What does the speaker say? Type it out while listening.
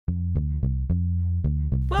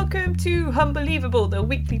Welcome to Unbelievable, the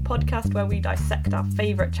weekly podcast where we dissect our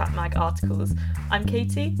favourite Chat Mag articles. I'm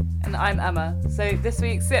Katie. And I'm Emma. So this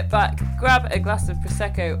week, sit back, grab a glass of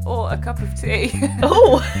Prosecco or a cup of tea.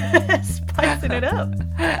 Oh, spicing it up.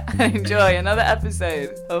 And enjoy another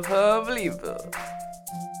episode of Unbelievable.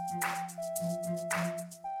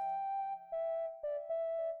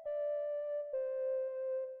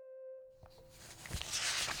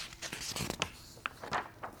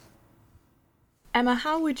 Emma,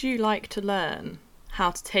 how would you like to learn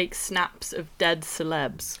how to take snaps of dead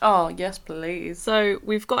celebs? Oh, yes, please. So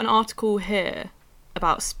we've got an article here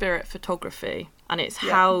about spirit photography, and it's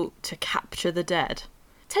how to capture the dead.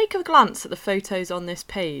 Take a glance at the photos on this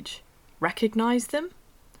page. Recognise them?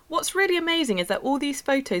 What's really amazing is that all these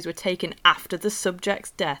photos were taken after the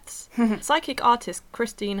subject's deaths. Psychic artist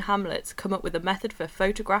Christine Hamlet's come up with a method for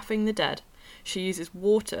photographing the dead. She uses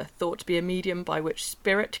water, thought to be a medium by which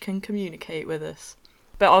spirit can communicate with us.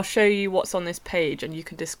 But I'll show you what's on this page and you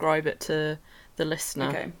can describe it to the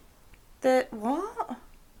listener. Okay. What?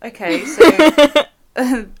 Okay,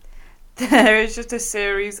 so there is just a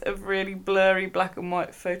series of really blurry black and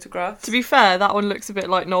white photographs. To be fair, that one looks a bit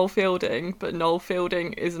like Noel Fielding, but Noel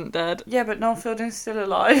Fielding isn't dead. Yeah, but Noel Fielding's still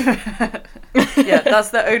alive. Yeah, that's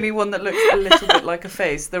the only one that looks a little bit like a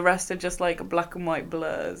face. The rest are just like black and white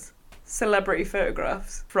blurs. Celebrity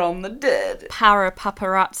photographs from the dead.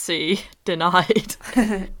 Paparazzi denied.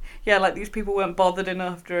 Yeah, like these people weren't bothered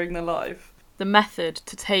enough during their life. The method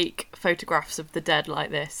to take photographs of the dead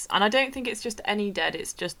like this, and I don't think it's just any dead,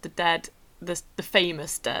 it's just the dead, the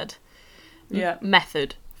famous dead. Yeah.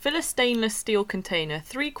 Method. Fill a stainless steel container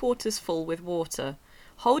 3/4 full with water.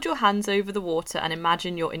 Hold your hands over the water and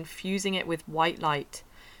imagine you're infusing it with white light.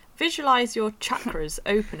 Visualise your chakras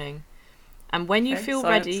opening. And when you feel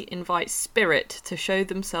ready, invite spirit to show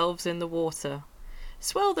themselves in the water.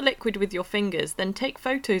 Swirl the liquid with your fingers, then take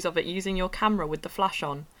photos of it using your camera with the flash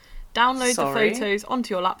on. Download the photos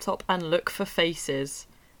onto your laptop and look for faces.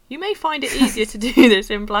 You may find it easier to do this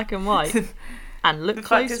in black and white. And look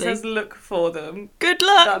closely. The fact it says look for them. Good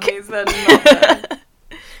luck! That means they're not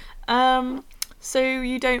there. So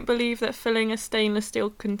you don't believe that filling a stainless steel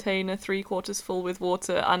container 3/4 full with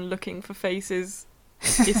water and looking for faces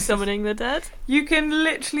is summoning the dead? You can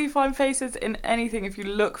literally find faces in anything if you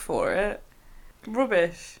look for it.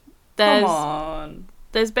 Rubbish. Come on.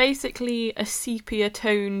 There's basically a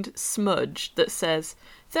sepia-toned smudge that says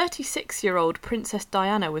 36-year-old Princess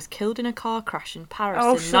Diana was killed in a car crash in Paris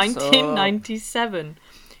in 1997.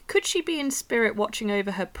 Could she be in spirit watching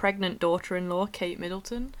over her pregnant daughter-in-law, Kate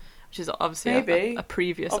Middleton? Which is obviously a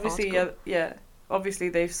previous article. Yeah. Obviously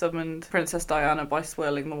they've summoned Princess Diana by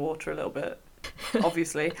swirling the water a little bit.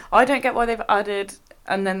 Obviously. I don't get why they've added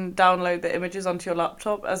and then download the images onto your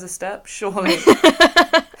laptop as a step, surely.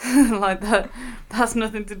 Like that's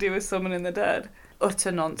nothing to do with summoning the dead.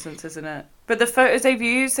 Utter nonsense, isn't it? But the photos they've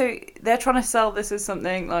used, so they're trying to sell this as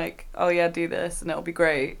something like, oh yeah, do this and it'll be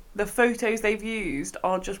great. The photos they've used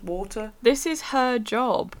are just water. This is her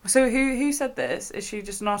job. So who said this? Is she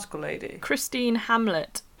just an article lady? Christine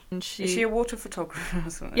Hamlet. And Is she a water photographer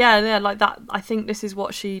or something? Yeah, like that. I think this is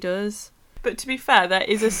what she does. But to be fair, there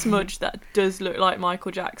is a smudge that does look like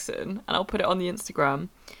Michael Jackson, and I'll put it on the Instagram.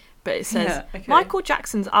 But it says, Michael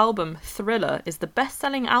Jackson's album, Thriller, is the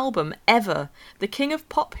best-selling album ever. The king of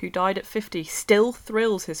pop, who died at 50, still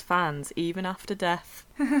thrills his fans, even after death.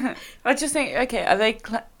 I just think, okay,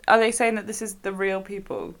 are they saying that this is the real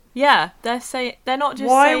people? Yeah, they're not just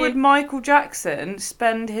Why saying... would Michael Jackson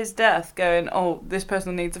spend his death going, oh, this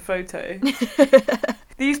person needs a photo?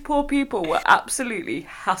 These poor people were absolutely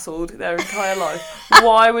hassled their entire life.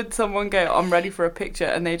 Why would someone go, I'm ready for a picture,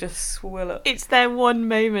 and they just swill it? It's their one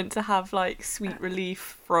moment to have, like, sweet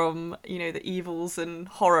relief from, you know, the evils and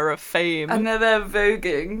horror of fame. And they're there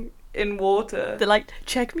voguing in water. They're like,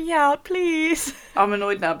 check me out, please. I'm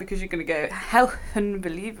annoyed now because you're going to go, how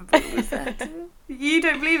unbelievable was that? You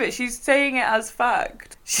don't believe it. She's saying it as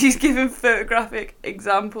fact. She's given photographic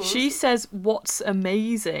examples. She says what's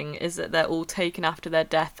amazing is that they're all taken after their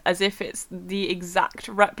death, as if it's the exact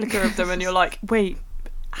replica of them, and you're like, wait,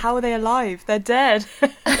 how are they alive? They're dead.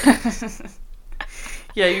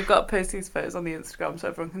 Yeah, you've got to post these photos on the Instagram so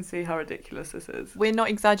everyone can see how ridiculous this is. We're not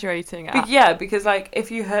exaggerating. Yeah, because like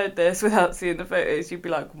if you heard this without seeing the photos, you'd be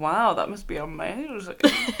like, wow, that must be amazing.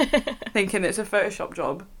 Thinking it's a Photoshop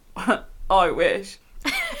job. I wish.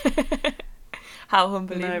 How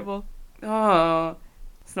unbelievable. No. Oh,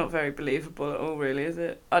 it's not very believable at all, really, is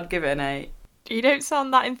it? I'd give it an 8. You don't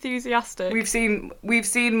sound that enthusiastic. We've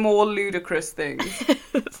seen more ludicrous things.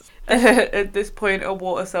 At this point, a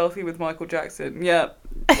water selfie with Michael Jackson. Yeah.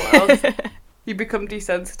 What else? You become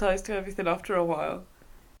desensitized to everything after a while.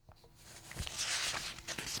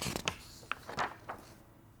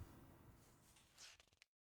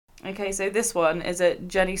 Okay, so this one is a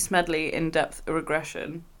Jenny Smedley in-depth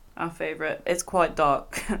regression. Our favourite. It's quite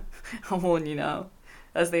dark. I'll warn you now,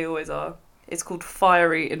 as they always are. It's called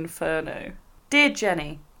Fiery Inferno. Dear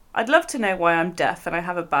Jenny, I'd love to know why I'm deaf and I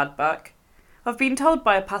have a bad back. I've been told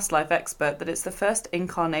by a past life expert that it's the first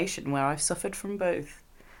incarnation where I've suffered from both.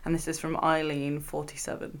 And this is from Eileen,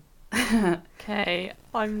 47. Okay,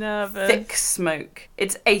 I'm nervous. Thick smoke.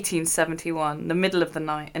 It's 1871, the middle of the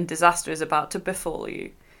night, and disaster is about to befall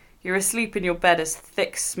you. You're asleep in your bed as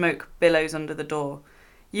thick smoke billows under the door.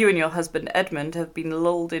 You and your husband Edmund have been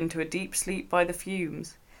lulled into a deep sleep by the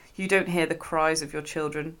fumes. You don't hear the cries of your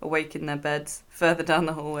children awake in their beds further down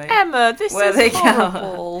the hallway. Emma, this where is they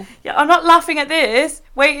horrible. Yeah, I'm not laughing at this.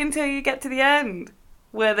 Wait until you get to the end.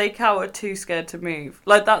 Where they cower too scared to move.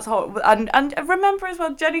 Like, that's horrible. And remember as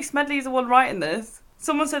well, Jenny Smedley's the one writing this.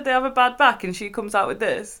 Someone said they have a bad back and she comes out with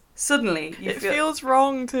this. Suddenly, It feels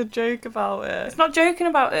wrong to joke about it. It's not joking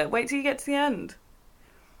about it. Wait till you get to the end.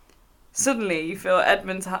 Suddenly, you feel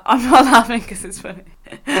Edmund's... I'm not laughing because it's funny.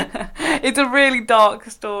 It's a really dark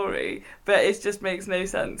story, but it just makes no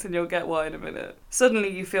sense and you'll get why in a minute. Suddenly,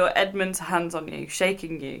 you feel Edmund's hands on you,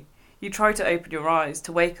 shaking you. You try to open your eyes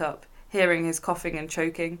to wake up, hearing his coughing and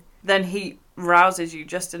choking. Then he rouses you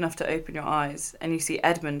just enough to open your eyes, and you see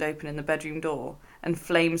Edmund opening the bedroom door, and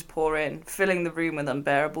flames pour in, filling the room with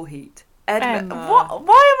unbearable heat. Edmund... Emma. What?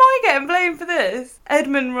 Why am I getting blamed for this?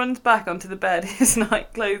 Edmund runs back onto the bed, his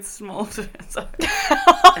night clothes smouldering. Sorry.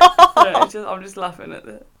 I'm just laughing at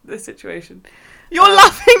the situation. You're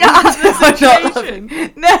laughing at the I'm not situation.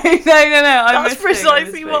 laughing. No. That's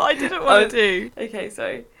precisely what I didn't want to do. Okay,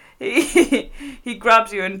 sorry. He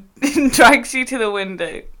grabs you and drags you to the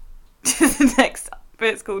window. To the next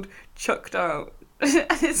bit's called Chucked Out.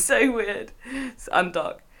 It's so weird and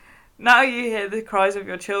dark. Now you hear the cries of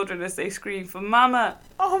your children as they scream for Mama.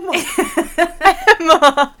 Oh my...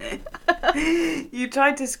 Emma! You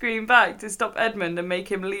tried to scream back to stop Edmund and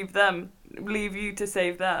make him leave you to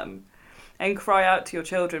save them, and cry out to your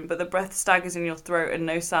children, but the breath staggers in your throat and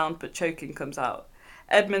no sound but choking comes out.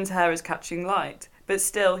 Edmund's hair is catching light, but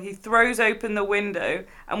still he throws open the window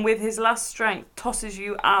and with his last strength tosses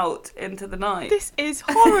you out into the night. This is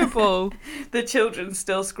horrible. The children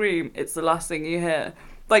still scream. It's the last thing you hear.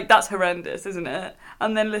 Like, that's horrendous, isn't it?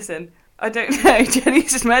 And then listen, I don't know, Jenny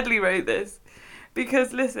Smedley wrote this.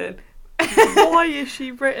 Because listen... Why has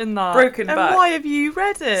she written that? Broken back. And why have you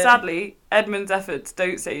read it? Sadly, Edmund's efforts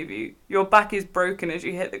don't save you. Your back is broken as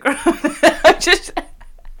you hit the ground.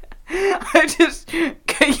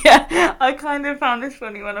 I kind of found this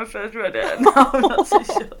funny when I first read it, and now I'm not so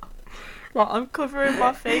sure. Right, I'm covering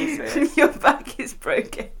my face. Your back is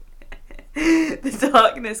broken. The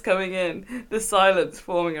darkness coming in, the silence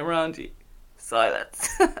forming around you. Silence.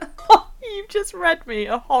 You've just read me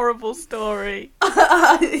a horrible story.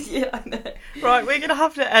 Yeah, I know. Right, we're going to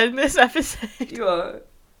have to end this episode. You are.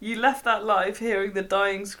 You left that life hearing the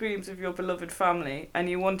dying screams of your beloved family, and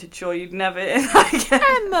you wanted sure you'd never hear that again.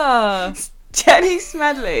 Emma! Jenny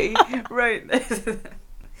Smedley wrote this.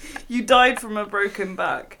 You died from a broken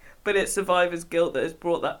back, but it's survivor's guilt that has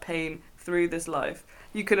brought that pain through this life.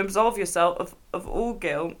 You can absolve yourself of all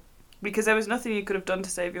guilt because there was nothing you could have done to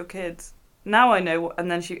save your kids. Now I know,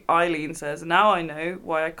 and then Eileen says, now I know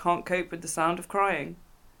why I can't cope with the sound of crying.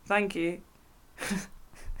 Thank you.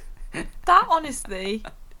 That, honestly,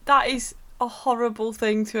 that is a horrible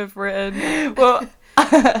thing to have written. Well,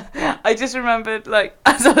 I just remembered, like,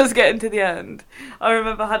 as I was getting to the end, I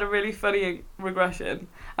remember I had a really funny regression,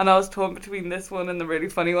 and I was torn between this one and the really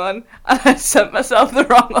funny one, and I sent myself the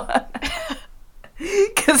wrong one.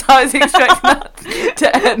 Because I was expecting that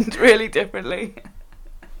to end really differently.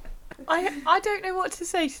 I don't know what to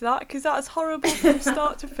say to that, because that's horrible from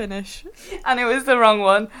start to finish. And it was the wrong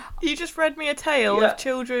one. You just read me a tale of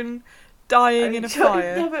children dying in a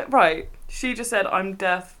fire. Yeah, but, right. She just said, I'm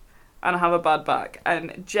deaf and I have a bad back.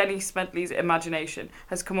 And Jenny Smedley's imagination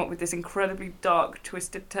has come up with this incredibly dark,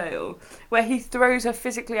 twisted tale where he throws her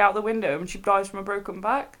physically out the window and she dies from a broken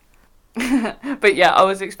back. But yeah, I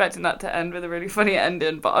was expecting that to end with a really funny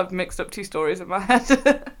ending, but I've mixed up two stories in my head.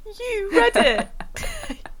 You read it!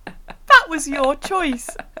 That was your choice.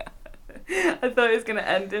 I thought it was going to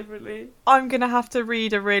end differently. I'm going to have to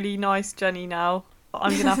read a really nice Jenny now.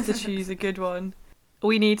 I'm going to have to choose a good one.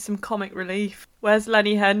 We need some comic relief. Where's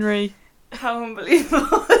Lenny Henry? How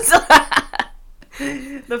unbelievable was that?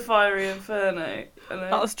 The Fiery Inferno.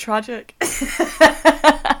 That was tragic.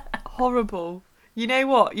 Horrible. You know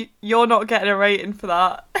what? You're not getting a rating for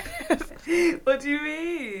that. What do you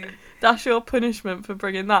mean? That's your punishment for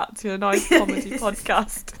bringing that to a nice comedy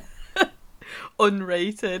podcast.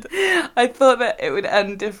 Unrated. I thought that it would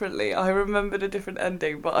end differently. I remembered a different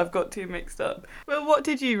ending, but I've got two mixed up. Well, what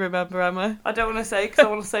did you remember, Emma? I don't want to say because I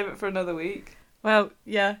want to save it for another week. Well,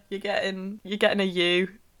 yeah, you're getting a U.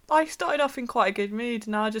 I started off in quite a good mood,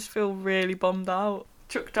 now I just feel really bummed out.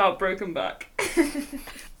 Chucked out, broken back.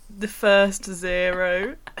 The first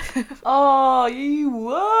 0. Oh, you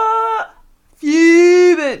what?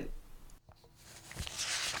 Fuming.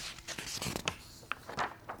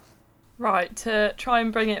 Right, to try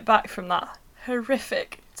and bring it back from that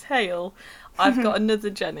horrific tale, I've got another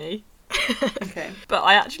Jenny. Okay. But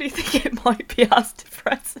I actually think it might be as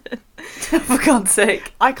depressing. For God's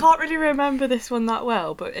sake. I can't really remember this one that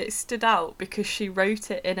well, but it stood out because she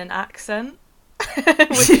wrote it in an accent.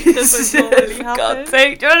 Which doesn't normally happen. For God's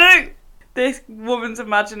sake, Jenny! This woman's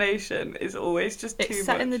imagination is always just too much. It's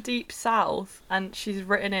set in the Deep South, and she's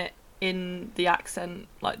written it in the accent,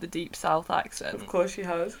 like the Deep South accent. Of course she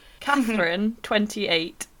has. Catherine,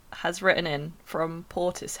 28, has written in from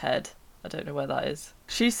Portishead. I don't know where that is.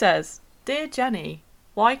 She says, "Dear Jenny,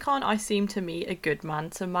 why can't I seem to meet a good man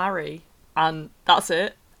to marry?" And that's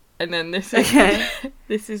it. And then this is,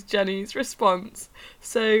 this is Jenny's response.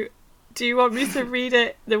 So, do you want me to read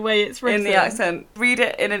it the way it's written? In the accent. Read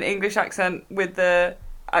it in an English accent with the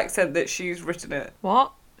accent that she's written it.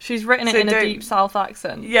 What? She's written it in a Deep South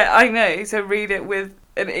accent. Yeah, I know. So read it with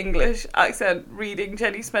an English accent, reading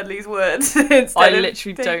Jenny Smedley's words. I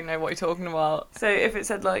literally don't know what you're talking about. So if it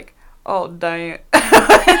said like, "Oh, dang it."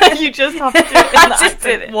 You just have to do it in that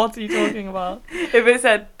accent. What are you talking about? If it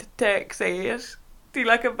said Texas, do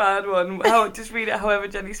like a bad one. Just read it however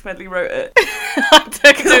Jenny Smedley wrote it.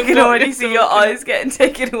 I can already see your eyes getting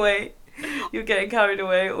taken away. You're getting carried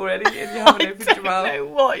away already and you haven't opened your mouth. I don't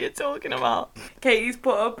know what you're talking about. Katie's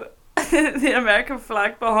put up the American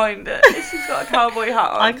flag behind it. She's got a cowboy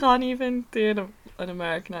hat on. I can't even do an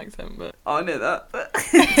American accent, but... I know that. But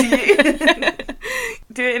do you?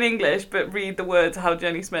 Do it in English, but read the words how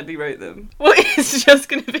Jenny Smedley wrote them. Well, it's just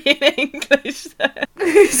going to be in English then.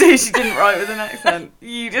 So she didn't write with an accent.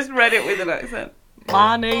 You just read it with an accent.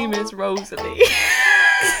 My name is Rosalie.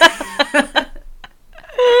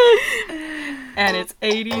 And it's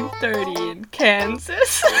 1830 in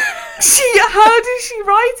Kansas. How did she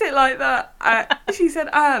write it like that? She said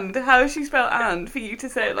 "and." How does she spell "and" for you to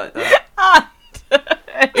say it like that? And.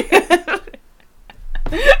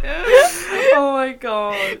 Oh my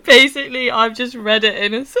god. Basically, I've just read it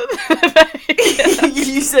in a Southern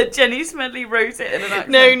You said Jenny Smedley wrote it in an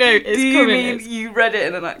accent. No, it's coming. Do you mean you read it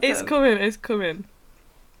in an accent? It's coming.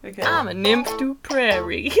 Okay. I'm a nymph to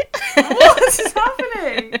prairie. What is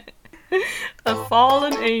happening? A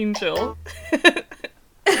fallen angel.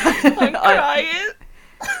 I'm crying.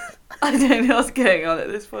 I don't know what's going on at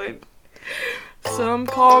this point. Some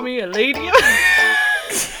call me a lady of...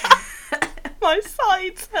 My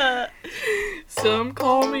sides hurt. Some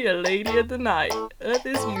call me a lady of the night.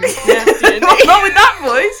 This youth destiny. Not with that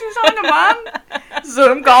voice. You sound like a man.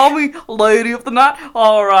 Some call me lady of the night.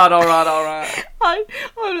 All right. I'm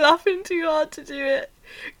laughing too hard to do it.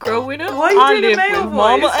 Growing up, why are you I doing a lived male with voice?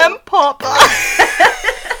 Mama and Papa.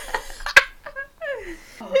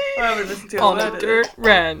 I haven't listened to on a dirt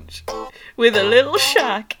ranch with a little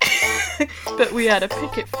shack. But we had a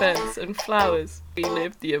picket fence and flowers. We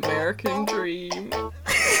lived the American dream.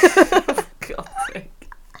 For God's sake.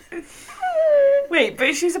 Wait,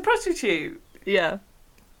 but she's a prostitute. Yeah.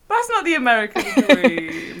 That's not the American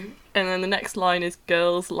dream. And then the next line is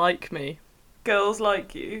girls like me. Girls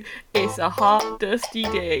like you. It's a hot, dusty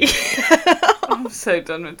day. I'm so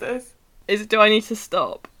done with this. Do I need to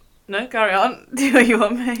stop? No, carry on. Do what you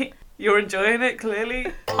want, mate. You're enjoying it,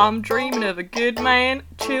 clearly. I'm dreaming of a good man,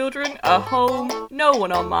 children, a home, no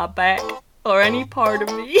one on my back, or any part of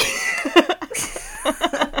me.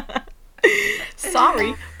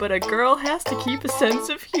 Sorry, but a girl has to keep a sense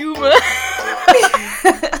of humor.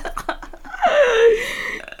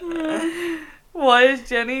 Why is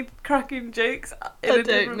Jenny cracking jokes in a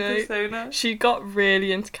different persona? She got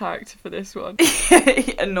really into character for this one.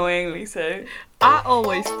 Annoyingly so. I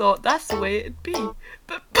always thought that's the way it'd be,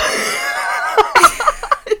 but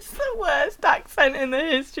it's the worst accent in the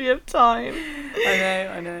history of time.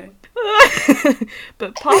 I know.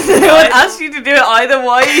 But Papa no one asked you to do it either.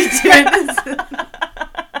 Why are you doing this?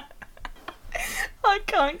 I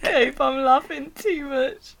can't cope. I'm laughing too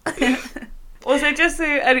much. Also, just so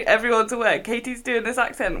everyone's aware, Katie's doing this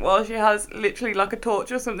accent while she has literally like a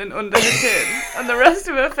torch or something under her chin, and the rest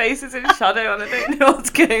of her face is in shadow, and I don't know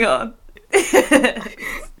what's going on.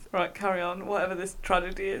 Right, carry on, whatever this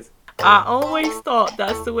tragedy is. I always thought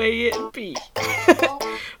that's the way it'd be.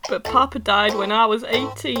 But Papa died when I was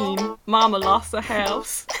 18. Mama lost the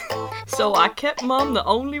house. So I kept mum the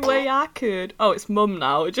only way I could. Oh, it's mum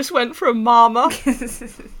now. It just went from mama.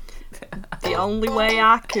 The only way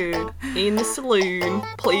I could. In the saloon,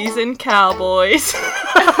 pleasing cowboys.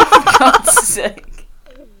 For God's sake.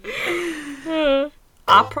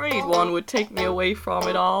 I prayed one would take me away from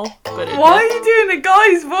it all, but it Why are you doing a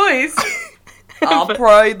guy's voice? I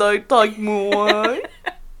prayed they'd take me away.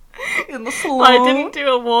 In the saloon. I didn't do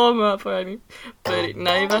a warm-up or anything, but it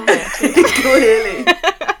never happened. Clearly.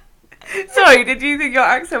 Sorry, did you think your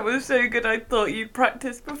accent was so good I thought you'd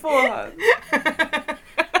practiced beforehand?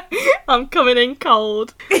 I'm coming in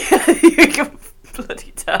cold. You can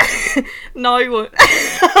bloody tell. No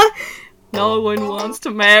one wants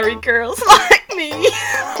to marry girls like me.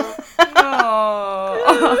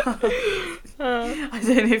 I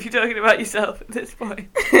don't know if you're talking about yourself at this point.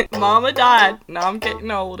 Mama died, now I'm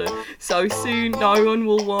getting older, so soon no one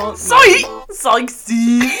will want me.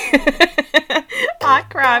 I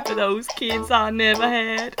cried for those kids I never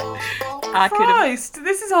had. Christ,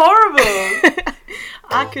 this is horrible.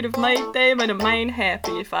 I could have made them and a man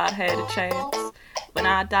happy if I'd had a chance. When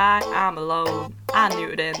I die, I'm alone. I knew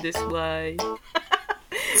it'd end this way.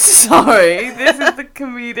 Sorry, this is the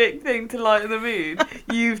comedic thing to lighten the mood.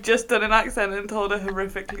 You've just done an accent and told a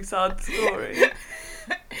horrifically sad story.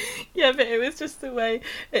 Yeah, but it was just the way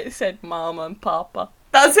it said Mama and Papa.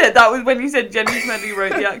 That's it. That was when you said Jenny Smedley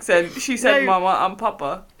wrote the accent. She said No. Mama and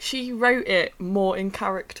Papa. She wrote it more in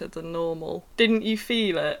character than normal. Didn't you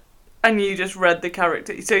feel it? And you just read the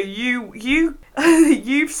character. So you've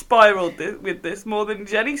spiralled with this more than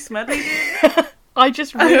Jenny Smedley did. I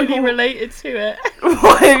just really related to it.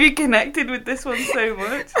 Why have you connected with this one so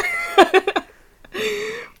much?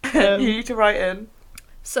 You need to write in.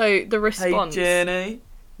 So the response. Hey Jenny.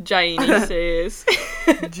 Janie says.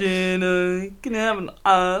 Jenny, can I have an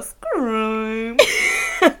ice cream?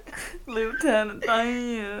 Lieutenant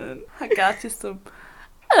Diane, I got you some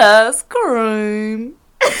ice cream.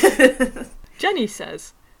 Jenny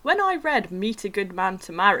says, when I read Meet a Good Man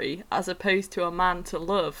to Marry as opposed to A Man to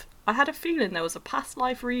Love, I had a feeling there was a past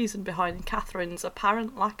life reason behind Catherine's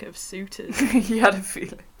apparent lack of suitors. You had a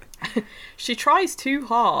feeling. She tries too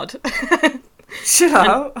hard. Shut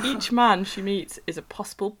up. Each man she meets is a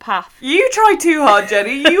possible path. You try too hard,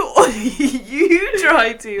 Jenny. You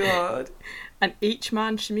try too hard. And each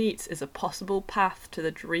man she meets is a possible path to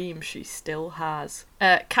the dream she still has.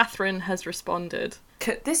 Catherine has responded.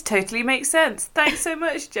 This totally makes sense. Thanks so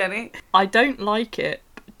much, Jenny. I don't like it,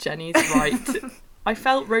 but Jenny's right. I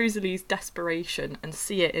felt Rosalie's desperation and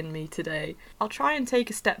see it in me today. I'll try and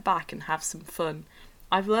take a step back and have some fun.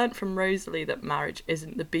 I've learnt from Rosalie that marriage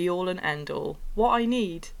isn't the be-all and end-all. What I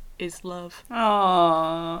need is love.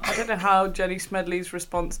 Aww. I don't know how Jenny Smedley's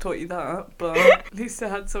response taught you that, but at least it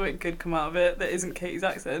had something good come out of it that isn't Katie's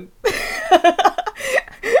accent.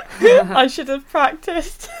 I should have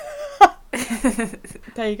practiced.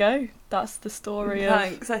 There you go. That's the story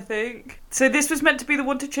Thanks, I think. So this was meant to be the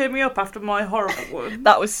one to cheer me up after my horrible one.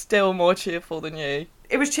 That was still more cheerful than you.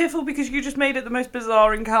 It was cheerful because you just made it the most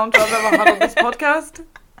bizarre encounter I've ever had on this podcast.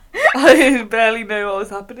 I barely know what was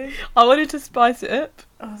happening. I wanted to spice it up.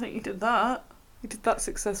 Oh, I think you did that. You did that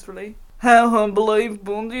successfully. How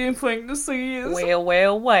unbelievable do you think this is?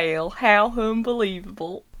 Well, how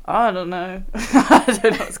unbelievable. I don't know. I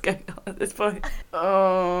don't know what's going on at this point.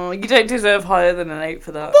 Oh, you don't deserve higher than an 8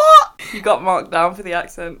 for that. What? You got marked down for the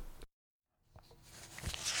accent.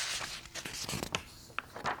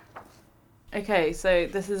 Okay, so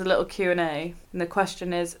this is a little Q&A, and the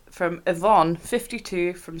question is from Yvonne,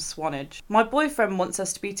 52, from Swanage. My boyfriend wants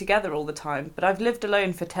us to be together all the time, but I've lived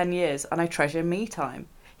alone for 10 years and I treasure me time.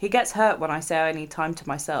 He gets hurt when I say I need time to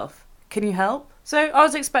myself. Can you help? So I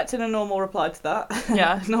was expecting a normal reply to that.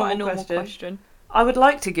 Yeah, it's quite a normal question. I would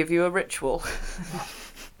like to give you a ritual.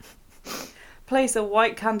 Place a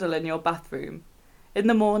white candle in your bathroom. In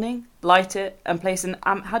the morning, light it and place an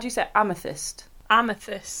how do you say amethyst?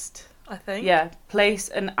 Amethyst, I think. Yeah, place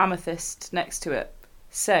an amethyst next to it.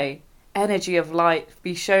 Say, energy of light,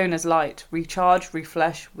 be shown as light, recharge,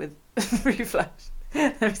 refresh with... refresh.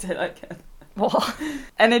 Let me say that again. What?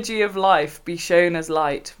 Energy of life, be shown as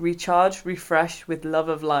light, recharge, refresh with love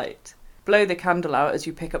of light. Blow the candle out as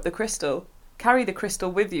you pick up the crystal. Carry the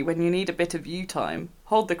crystal with you when you need a bit of you time.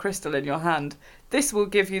 Hold the crystal in your hand. This will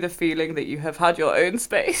give you the feeling that you have had your own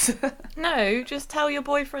space. No, just tell your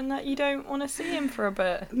boyfriend that you don't want to see him for a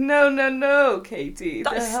bit. No, Katie.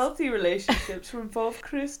 That's... The healthy relationships involve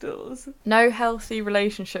crystals. No healthy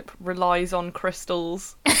relationship relies on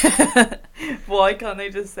crystals. Why can't they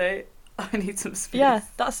just say, I need some space. Yeah,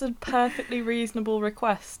 that's a perfectly reasonable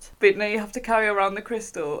request. But no, you have to carry around the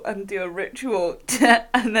crystal and do a ritual.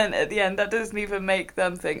 And then at the end, that doesn't even make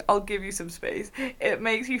them think, I'll give you some space. It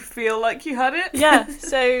makes you feel like you had it. Yeah,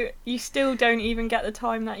 so you still don't even get the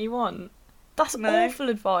time that you want. That's awful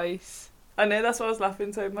advice. I know, that's why I was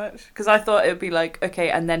laughing so much. Because I thought it would be like,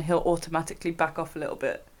 okay, and then he'll automatically back off a little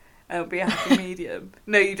bit. And it'll be a happy medium.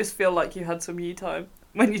 No, you just feel like you had some you time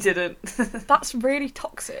when you didn't. That's really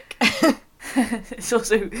toxic. It's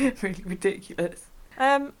also really ridiculous.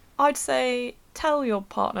 I'd say tell your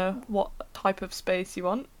partner what type of space you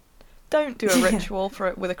want. Don't do a ritual for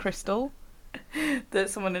it with a crystal. That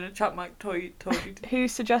someone in a chat mic told you to. Who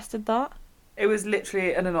suggested that? It was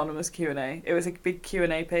literally an anonymous Q&A. It was a big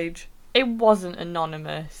Q&A page. It wasn't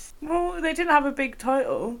anonymous. Well, they didn't have a big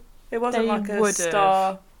title. It wasn't like a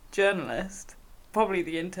star journalist. Probably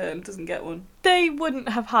the intern doesn't get one. They wouldn't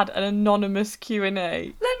have had an anonymous Q&A. Let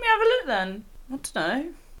me have a look then. I don't know.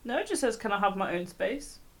 No, it just says, can I have my own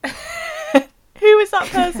space? Who is that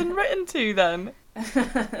person written to then?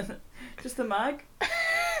 Just the mag?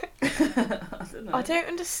 I don't know. I don't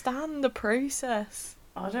understand the process.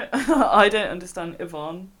 I don't understand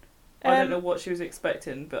Yvonne. I don't know what she was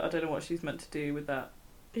expecting, but I don't know what she's meant to do with that.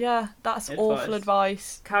 Yeah, that's awful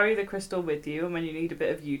advice. Carry the crystal with you, and when you need a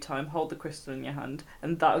bit of you time, hold the crystal in your hand,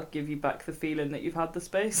 and that'll give you back the feeling that you've had the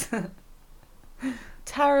space.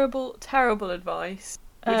 Terrible, terrible advice.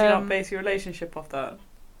 Would you not base your relationship off that?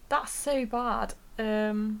 That's so bad.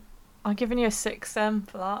 I'm giving you a 6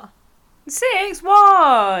 for that. 6?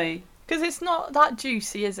 Why? Because it's not that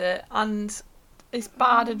juicy, is it? And it's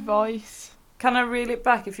bad advice. Can I reel it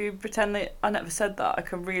back? If you pretend that I never said that, I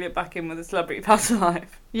can reel it back in with a celebrity past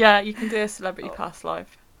life. Yeah, you can do a celebrity past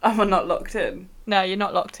life. Am I not locked in? No, you're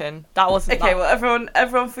not locked in. That wasn't Okay, well,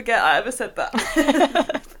 everyone forget I ever said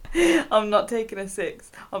that. I'm not taking a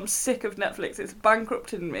 6. I'm sick of Netflix. It's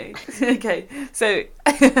bankrupting me. Okay, so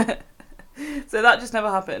that just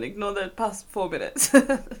never happened. Ignore the past 4 minutes.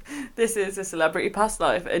 This is a celebrity past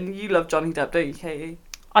life, and you love Johnny Depp, don't you, Katie?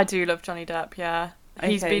 I do love Johnny Depp, yeah.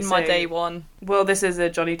 He's been my day one. Well, this is a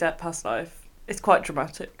Johnny Depp past life. It's quite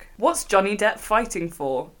dramatic. What's Johnny Depp fighting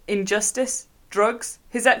for? Injustice? Drugs?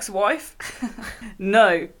 His ex-wife?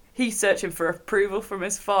 No. He's searching for approval from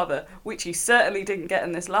his father, which he certainly didn't get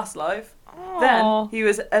in this last life. Aww. Then he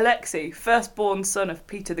was Alexei, firstborn son of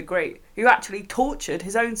Peter the Great, who actually tortured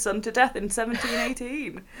his own son to death in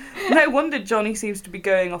 1718. No wonder Johnny seems to be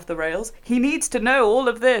going off the rails. He needs to know all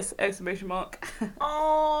of this! !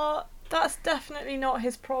 Oh, that's definitely not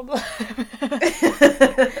his problem.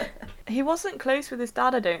 He wasn't close with his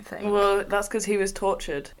dad, I don't think. Well, that's because he was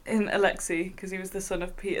tortured in Alexei, because he was the son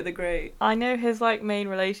of Peter the Great. I know his main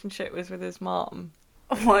relationship was with his mom.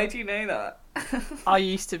 Why do you know that? I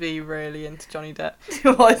used to be really into Johnny Depp.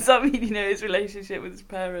 What does that mean, you know his relationship with his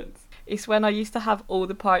parents? It's when I used to have all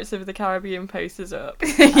the Pirates of the Caribbean posters up.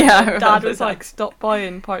 Yeah, Dad was like, stop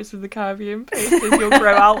buying Pirates of the Caribbean posters, you'll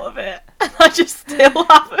grow out of it. And I just still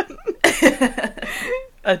haven't.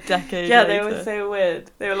 A decade later. They were so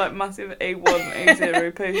weird. They were like massive A1,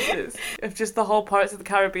 A0 posters of just the whole Pirates of the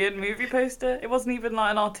Caribbean movie poster. It wasn't even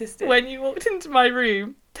like an artistic... When you walked into my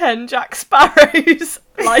room, 10 Jack Sparrows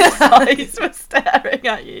life size were staring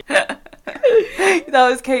at you. That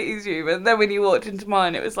was Katie's room, and then when you walked into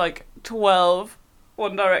mine, it was like 12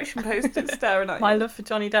 One Direction posters staring at you. My love for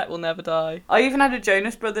Johnny Depp will never die. I even had a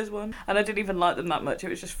Jonas Brothers one, and I didn't even like them that much. It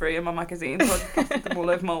was just free in my magazine, so I just plastered them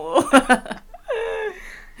all over my wall.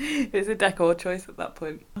 It was a decor choice at that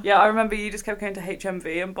point. Yeah, I remember you just kept going to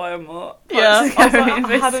HMV and buying more. Yeah, I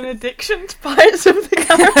had an addiction to Pirates of the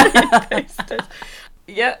Caribbean posters.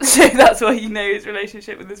 Yeah, so that's why you know his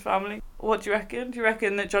relationship with his family. What do you reckon? Do you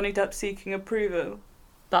reckon that Johnny Depp's seeking approval?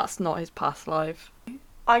 That's not his past life.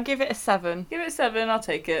 I give it a 7. Give it a 7, I'll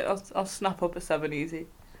take it. I'll snap up a 7 easy.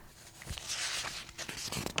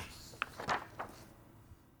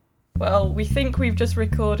 Well, we think we've just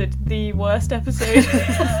recorded the worst episode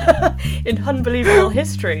in unbelievable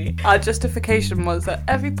history. Our justification was that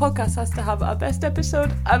every podcast has to have a best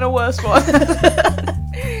episode and a worst one.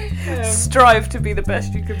 Strive to be the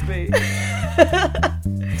best you can be.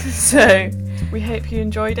 So, we hope you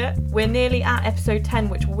enjoyed it. We're nearly at episode 10,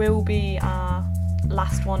 which will be our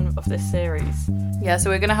last one of this series. Yeah, so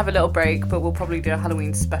we're going to have a little break, but we'll probably do a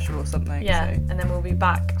Halloween special or something. Yeah, so. and then we'll be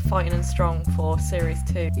back fighting and strong for series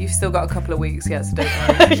 2. You've still got a couple of weeks yet, so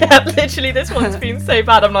don't worry. Yeah, literally, this one's been so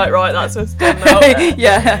bad. I'm like, right, that's us done now.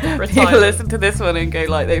 Yeah, Retirement. people listen to this one and go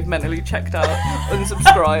like they've mentally checked out,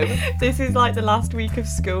 unsubscribe. This is like the last week of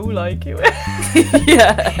school, like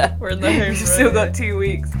Yeah, we're in the home. We've still got 2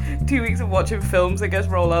 weeks. 2 weeks of watching films, I guess,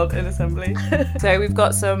 roll out in assembly. So we've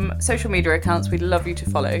got some social media accounts we'd love you to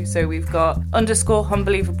follow. So we've got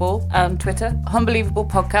 _Humbelievable on Twitter, Humbelievable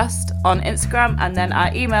Podcast on Instagram, and then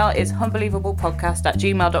our email is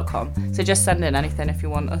humbelievablepodcast@gmail.com. So just send in anything if you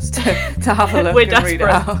want us to have a look We're and desperate. read it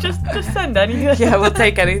out. Just send anything. Yeah, we'll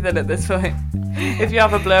take anything at this point. If you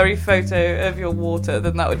have a blurry photo of your water,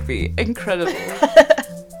 then that would be incredible.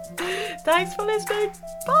 Thanks for listening.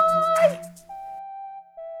 Bye.